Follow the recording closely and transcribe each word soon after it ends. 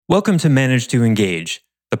Welcome to Manage to Engage,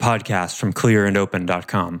 the podcast from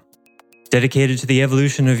clearandopen.com, dedicated to the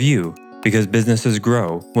evolution of you because businesses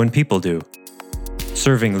grow when people do.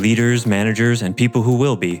 Serving leaders, managers, and people who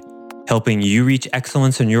will be, helping you reach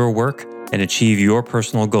excellence in your work and achieve your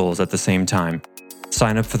personal goals at the same time.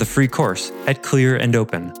 Sign up for the free course at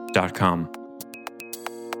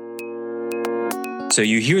clearandopen.com. So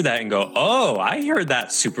you hear that and go, oh, I heard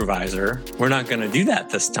that, supervisor. We're not going to do that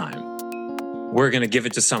this time. We're going to give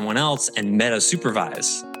it to someone else and meta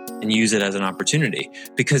supervise and use it as an opportunity.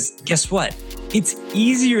 Because guess what? It's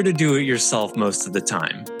easier to do it yourself most of the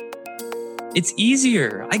time. It's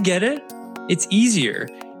easier. I get it. It's easier.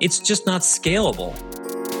 It's just not scalable.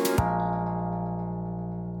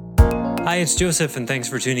 Hi, it's Joseph, and thanks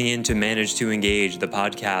for tuning in to Manage to Engage, the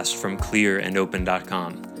podcast from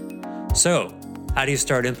clearandopen.com. So, how do you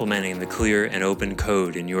start implementing the clear and open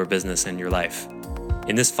code in your business and your life?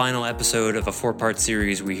 In this final episode of a 4-part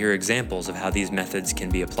series, we hear examples of how these methods can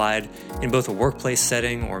be applied in both a workplace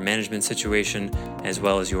setting or management situation, as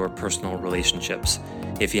well as your personal relationships.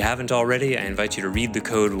 If you haven't already, I invite you to read the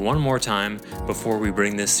code one more time before we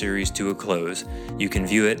bring this series to a close. You can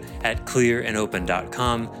view it at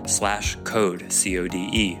clearandopen.com/code,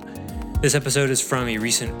 C-O-D-E. This episode is from a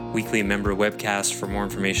recent weekly member webcast. For more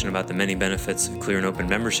information about the many benefits of Clear and Open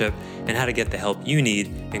membership and how to get the help you need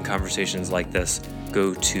in conversations like this,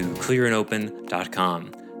 go to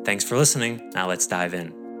clearandopen.com. Thanks for listening. Now let's dive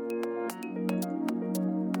in.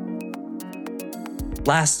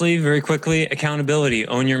 Lastly, very quickly, accountability.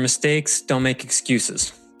 Own your mistakes. Don't make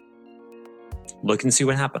excuses. Look and see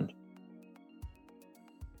what happened.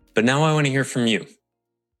 But now I want to hear from you.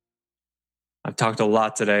 I've talked a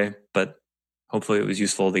lot today, but hopefully it was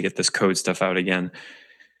useful to get this code stuff out again.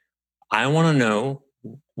 I want to know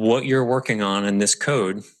what you're working on in this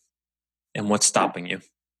code and what's stopping you.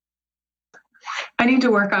 I need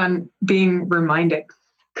to work on being reminded,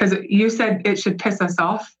 because you said it should piss us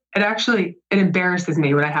off. It embarrasses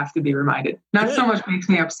me when I have to be reminded. Not so much makes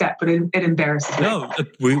me upset, but it embarrasses me. No,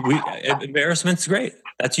 embarrassment's great.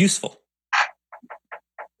 That's useful.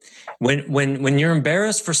 When you're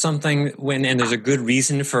embarrassed for something, and there's a good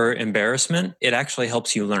reason for embarrassment, it actually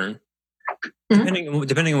helps you learn,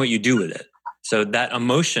 depending on what you do with it. So that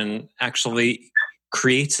emotion actually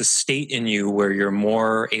creates a state in you where you're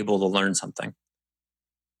more able to learn something.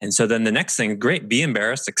 And so then the next thing, great, be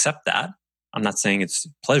embarrassed, accept that. I'm not saying it's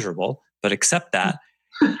pleasurable, but accept that.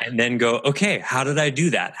 And then go, okay, how did I do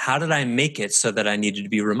that? How did I make it so that I needed to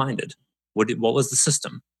be reminded? What was the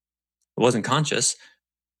system? It wasn't conscious.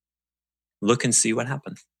 Look and see what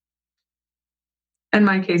happened. In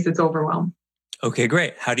my case, it's overwhelm. Okay,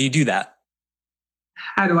 great. How do you do that?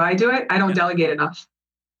 How do I do it? I don't delegate enough.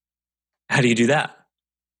 How do you do that?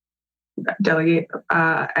 Delegate.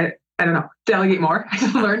 I don't know. Delegate more.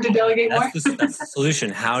 Learn to delegate more. That's the solution.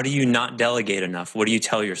 How do you not delegate enough? What do you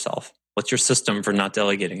tell yourself? What's your system for not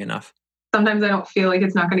delegating enough? Sometimes I don't feel like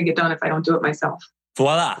it's not going to get done if I don't do it myself.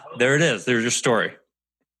 Voila. There it is. There's your story.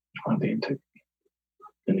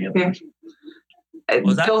 Yeah.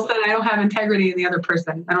 Bill said I don't have integrity in the other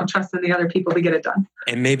person. I don't trust in the other people to get it done.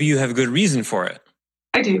 And maybe you have a good reason for it.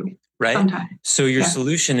 I do. Right? Sometimes. So your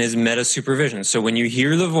solution is meta supervision. So when you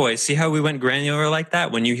hear the voice, see how we went granular like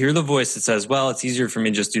that? When you hear the voice that says, well, it's easier for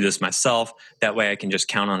me to just do this myself. That way I can just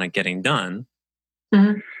count on it getting done.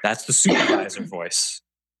 Mm-hmm. That's the supervisor voice.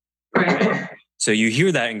 Right. So you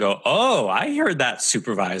hear that and go, oh, I heard that,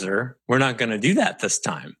 supervisor. We're not going to do that this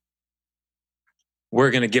time. We're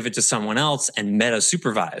going to give it to someone else and meta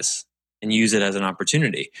supervise and use it as an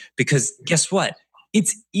opportunity. Because guess what?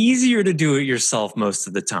 It's easier to do it yourself most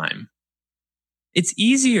of the time. It's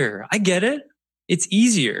easier. I get it. It's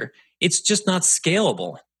easier. It's just not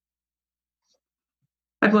scalable.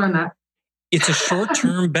 I've learned that. It's a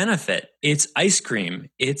short-term benefit. It's ice cream.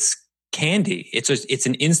 It's candy. It's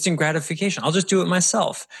an instant gratification. I'll just do it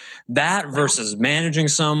myself. That versus managing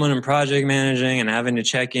someone and project managing and having to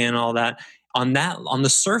check in, all that. On the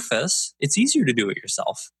surface, it's easier to do it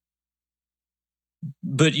yourself.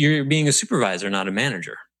 But you're being a supervisor, not a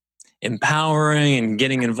manager. Empowering and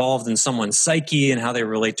getting involved in someone's psyche and how they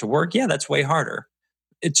relate to work, yeah, that's way harder.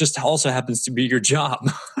 It just also happens to be your job.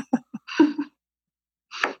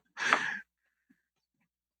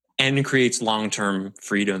 And it creates long-term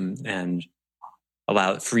freedom and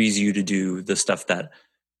frees you to do the stuff that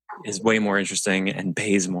is way more interesting and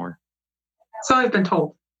pays more. So I've been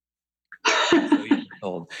told.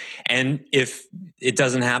 And if it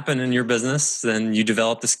doesn't happen in your business, then you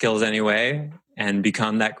develop the skills anyway and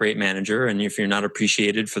become that great manager. And if you're not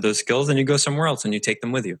appreciated for those skills, then you go somewhere else and you take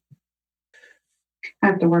them with you. I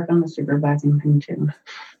have to work on the supervising thing too.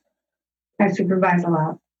 I supervise a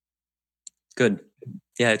lot. Good.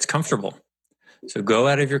 Yeah, it's comfortable. So go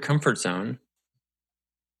out of your comfort zone,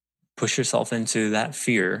 push yourself into that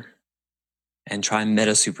fear, and try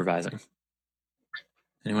meta supervising.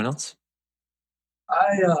 Anyone else?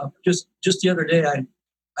 I just the other day I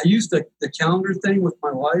used the calendar thing with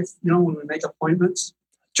my wife. When we make appointments.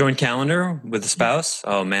 Joint calendar with the spouse?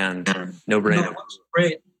 Oh man, no brainer. It looks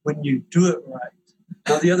great when you do it right.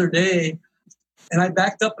 Now the other day, and I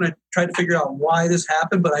backed up and I tried to figure out why this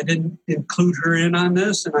happened, but I didn't include her in on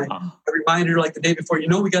this. And I reminded her like the day before,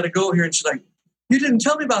 we got to go here. And she's like, you didn't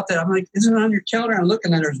tell me about that. I'm like, isn't it on your calendar? I'm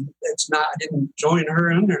looking at it's not. I didn't join her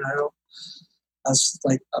in there. And I was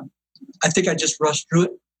like, I think I just rushed through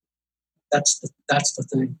it. That's the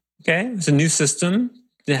thing. Okay, it's a new system.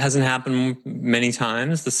 It hasn't happened many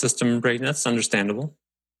times. The system breaking, that's understandable.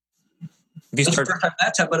 That's the first time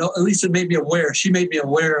that time, but at least it made me aware. She made me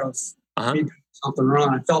aware of me doing something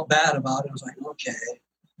wrong. I felt bad about it. I was like,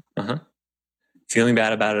 okay. Feeling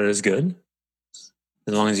bad about it is good,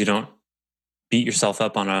 as long as you don't beat yourself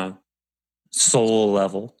up on a soul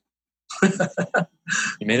level.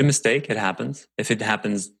 You made a mistake. It happens. If it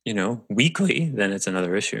happens, weekly, then it's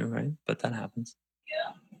another issue, right? But that happens.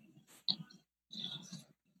 Yeah.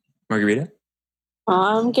 Margarita?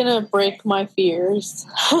 I'm going to break my fears.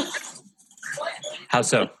 How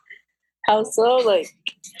so? How so? Like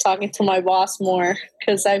talking to my boss more,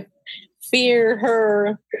 because I fear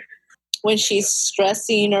her when she's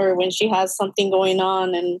stressing or when she has something going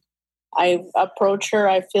on and I approach her,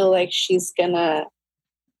 I feel like she's going to,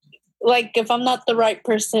 like if I'm not the right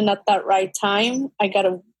person at that right time, I got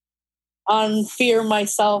to unfear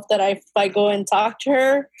myself that if I go and talk to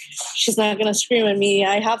her, she's not going to scream at me.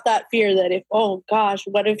 I have that fear that oh gosh,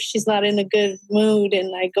 what if she's not in a good mood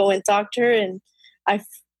and I go and talk to her and I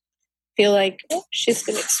feel like she's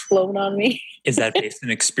going to explode on me. Is that based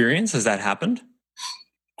on experience? Has that happened?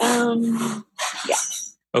 Yeah.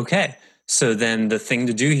 Okay. So then the thing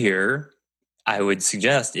to do here, I would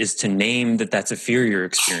suggest, is to name that that's a fear you're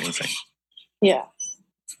experiencing. Yeah.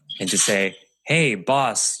 And to say, hey,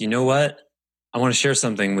 boss, you know what? I want to share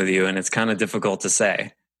something with you, and it's kind of difficult to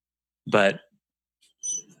say. But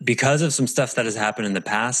because of some stuff that has happened in the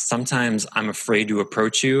past, sometimes I'm afraid to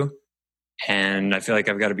approach you. And I feel like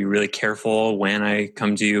I've got to be really careful when I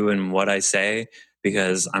come to you and what I say,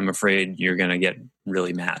 because I'm afraid you're going to get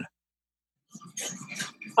really mad.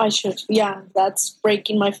 I should. Yeah, that's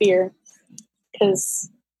breaking my fear. Because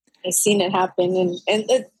I've seen it happen, and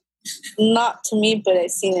it, not to me, but I've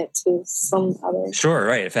seen it to some others. Sure,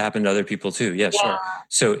 right. If it happened to other people too. Yeah, sure.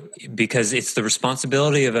 So because it's the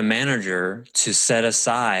responsibility of a manager to set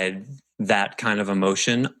aside that kind of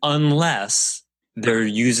emotion unless they're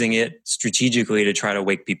using it strategically to try to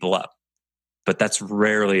wake people up. But that's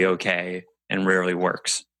rarely okay and rarely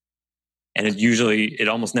works. And it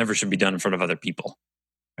almost never should be done in front of other people.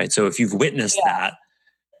 Right? So if you've witnessed that,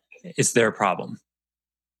 it's their problem.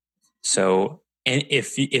 So, and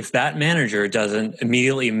if that manager doesn't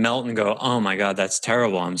immediately melt and go, oh my God, that's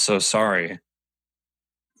terrible, I'm so sorry,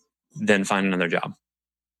 then find another job.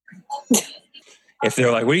 If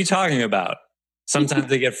they're like, what are you talking about? Sometimes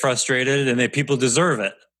they get frustrated and people deserve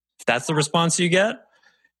it. If that's the response you get,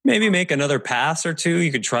 maybe make another pass or two.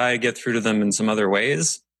 You could try to get through to them in some other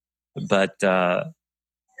ways. But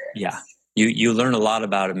you learn a lot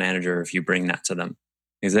about a manager if you bring that to them.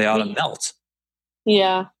 Because they ought to melt.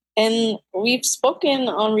 Yeah. And we've spoken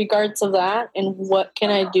on regards of that and what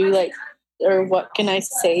can I do, or what can I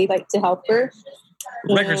say, to help her?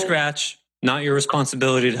 Record scratch, not your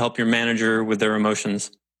responsibility to help your manager with their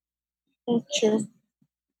emotions. Sure.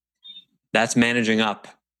 That's managing up.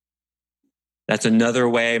 That's another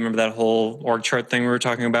way. Remember that whole org chart thing we were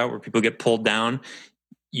talking about where people get pulled down?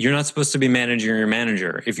 You're not supposed to be managing your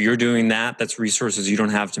manager. If you're doing that, that's resources you don't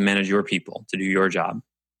have to manage your people to do your job.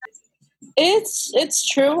 It's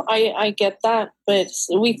true. I get that, but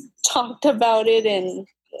we've talked about it and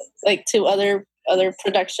to other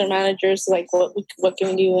production managers, what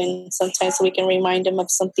can we do, and sometimes we can remind them of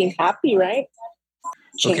something happy, right?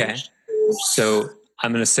 Change. Okay. So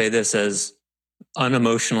I'm going to say this as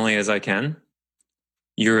unemotionally as I can.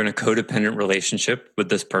 You're in a codependent relationship with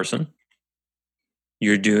this person.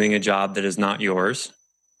 You're doing a job that is not yours.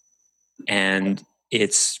 And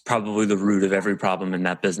it's probably the root of every problem in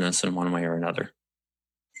that business in one way or another.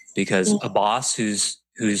 Because a boss who's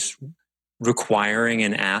requiring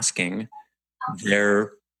and asking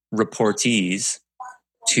their reportees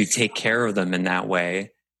to take care of them in that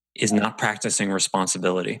way is not practicing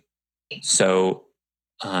responsibility. So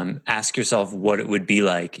ask yourself what it would be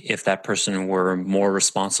like if that person were more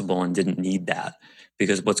responsible and didn't need that.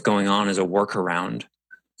 Because what's going on is a workaround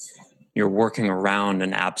you're working around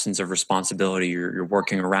an absence of responsibility. You're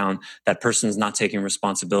working around that person's not taking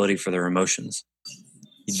responsibility for their emotions.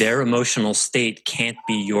 Their emotional state can't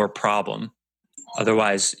be your problem.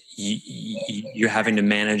 Otherwise, you're having to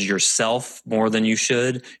manage yourself more than you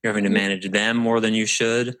should. You're having to manage them more than you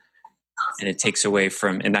should. And it takes away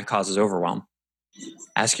and that causes overwhelm.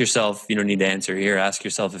 Ask yourself, you don't need to answer here, ask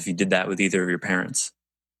yourself if you did that with either of your parents,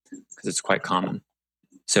 because it's quite common.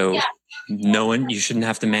 So you shouldn't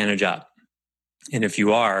have to manage up. And if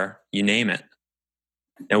you are, you name it.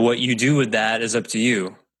 And what you do with that is up to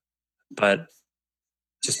you. But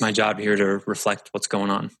just my job here to reflect what's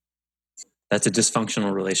going on. That's a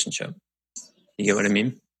dysfunctional relationship. You get what I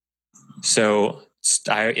mean? So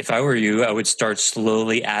if I were you, I would start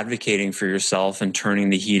slowly advocating for yourself and turning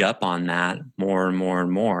the heat up on that more and more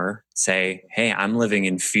and more. Say, hey, I'm living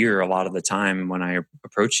in fear a lot of the time when I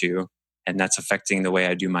approach you, and that's affecting the way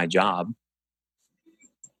I do my job.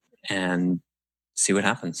 And see what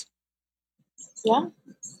happens. Yeah.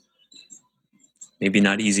 Maybe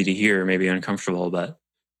not easy to hear, maybe uncomfortable, but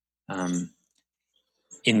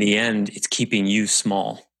in the end, it's keeping you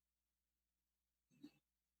small.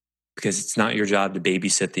 Because it's not your job to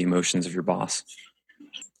babysit the emotions of your boss.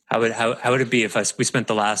 How would it be if we spent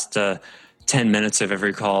the last 10 minutes of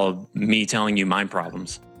every call me telling you my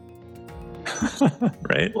problems?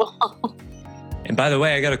 Right? Wow. And by the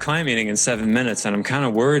way, I got a client meeting in 7 minutes, and I'm kind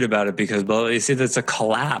of worried about it because, well, you see, that's a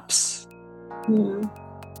collapse. Mm.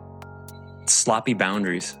 Sloppy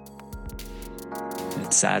boundaries.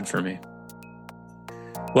 It's sad for me.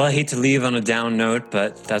 Well, I hate to leave on a down note,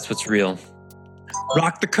 but that's what's real.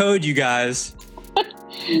 Rock the code, you guys.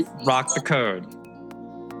 Rock the code.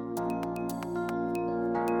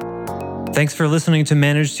 Thanks for listening to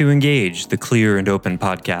Manage to Engage, the Clear and Open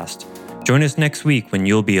podcast. Join us next week when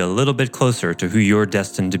you'll be a little bit closer to who you're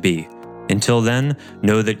destined to be. Until then,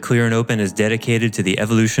 know that Clear and Open is dedicated to the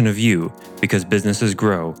evolution of you because businesses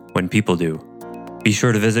grow when people do. Be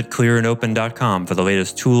sure to visit clearandopen.com for the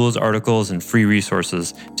latest tools, articles, and free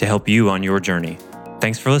resources to help you on your journey.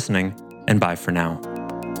 Thanks for listening, and bye for now.